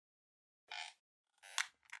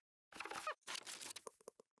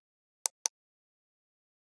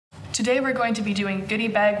Today we're going to be doing Goodie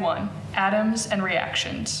Bag 1, Atoms and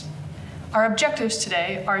Reactions. Our objectives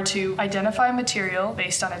today are to identify a material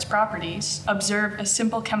based on its properties, observe a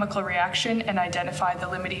simple chemical reaction and identify the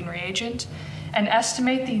limiting reagent, and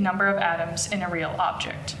estimate the number of atoms in a real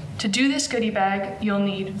object. To do this goodie bag, you'll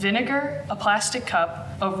need vinegar, a plastic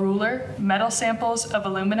cup, a ruler, metal samples of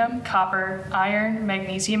aluminum, copper, iron,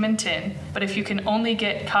 magnesium, and tin, but if you can only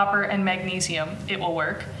get copper and magnesium, it will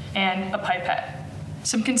work, and a pipette.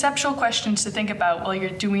 Some conceptual questions to think about while you're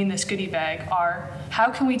doing this goodie bag are, how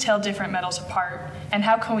can we tell different metals apart, and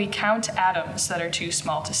how can we count atoms that are too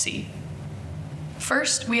small to see?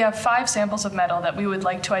 First, we have 5 samples of metal that we would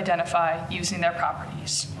like to identify using their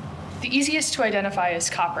properties. The easiest to identify is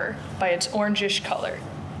copper, by its orangish color.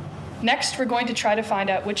 Next, we're going to try to find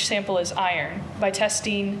out which sample is iron by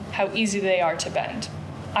testing how easy they are to bend.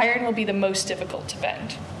 Iron will be the most difficult to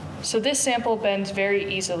bend. So this sample bends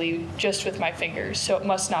very easily just with my fingers, so it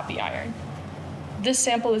must not be iron. This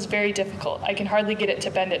sample is very difficult. I can hardly get it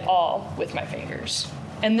to bend at all with my fingers.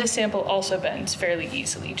 And this sample also bends fairly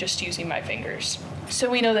easily, just using my fingers. So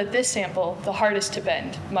we know that this sample, the hardest to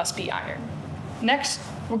bend, must be iron. Next,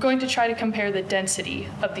 we're going to try to compare the density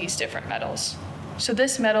of these different metals. So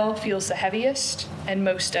this metal feels the heaviest and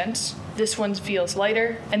most dense, this one feels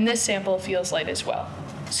lighter, and this sample feels light as well.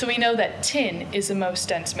 So we know that tin is the most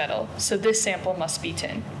dense metal, so this sample must be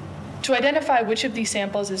tin. To identify which of these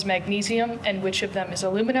samples is magnesium and which of them is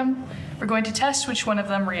aluminum, we're going to test which one of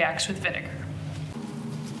them reacts with vinegar.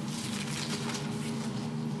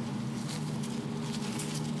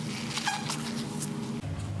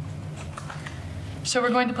 So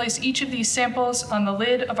we're going to place each of these samples on the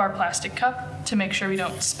lid of our plastic cup to make sure we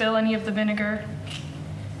don't spill any of the vinegar,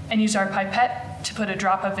 and use our pipette to put a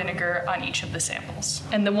drop of vinegar on each of the samples.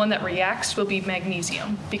 And the one that reacts will be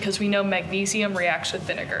magnesium, because we know magnesium reacts with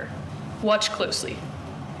vinegar. Watch closely.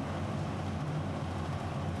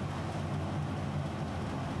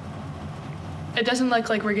 It doesn't look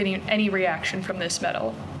like we're getting any reaction from this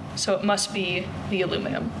metal, so it must be the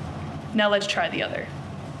aluminum. Now let's try the other.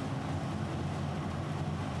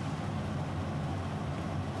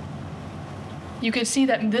 You can see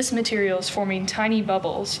that this material is forming tiny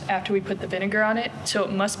bubbles after we put the vinegar on it, so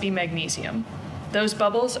it must be magnesium. Those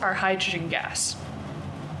bubbles are hydrogen gas.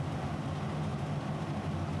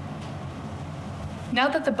 Now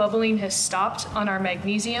that the bubbling has stopped on our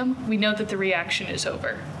magnesium, we know that the reaction is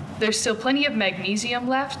over. There's still plenty of magnesium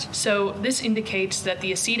left, so this indicates that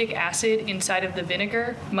the acetic acid inside of the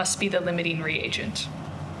vinegar must be the limiting reagent.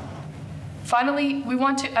 Finally, we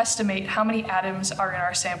want to estimate how many atoms are in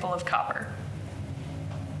our sample of copper.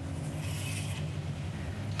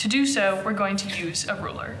 To do so, we're going to use a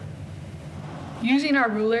ruler. Using our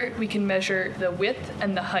ruler, we can measure the width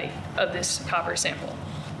and the height of this copper sample.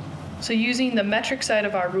 So using the metric side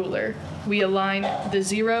of our ruler, we align the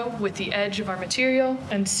 0 with the edge of our material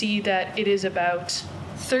and see that it is about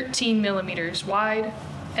 13 millimeters wide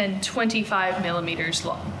and 25 millimeters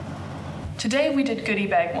long. Today we did Goodie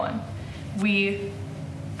Bag 1. We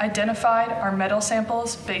identified our metal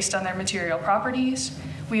samples based on their material properties.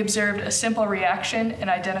 We observed a simple reaction and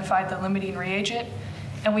identified the limiting reagent,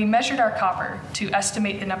 and we measured our copper to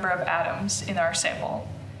estimate the number of atoms in our sample.